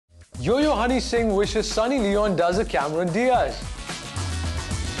Yo Honey Singh wishes Sunny Leone does a Cameron Diaz.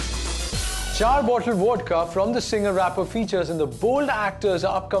 Char bottled vodka from the singer-rapper features in the bold actor's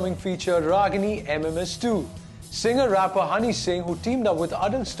upcoming feature Ragini MMS2. Singer-rapper Honey Singh, who teamed up with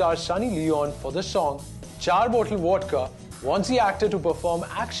adult star Sunny Leone for the song Char bottled vodka, wants the actor to perform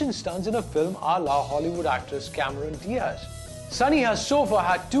action stunts in a film a la Hollywood actress Cameron Diaz. Sunny has so far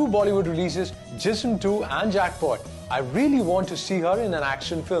had 2 Bollywood releases, Jism 2 and Jackpot. I really want to see her in an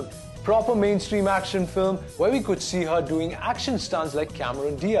action film. Proper mainstream action film where we could see her doing action stunts like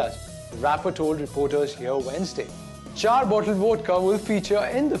Cameron Diaz, the rapper told reporters here Wednesday. Char bottled vodka will feature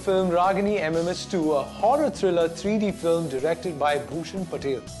in the film Ragini MMS2, a horror thriller 3D film directed by Bhushan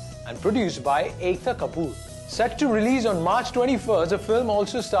Patel and produced by Ekta Kapoor. Set to release on March 21st, the film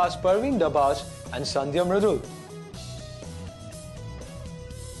also stars Parvin, Dabas and Sandhya Mridul.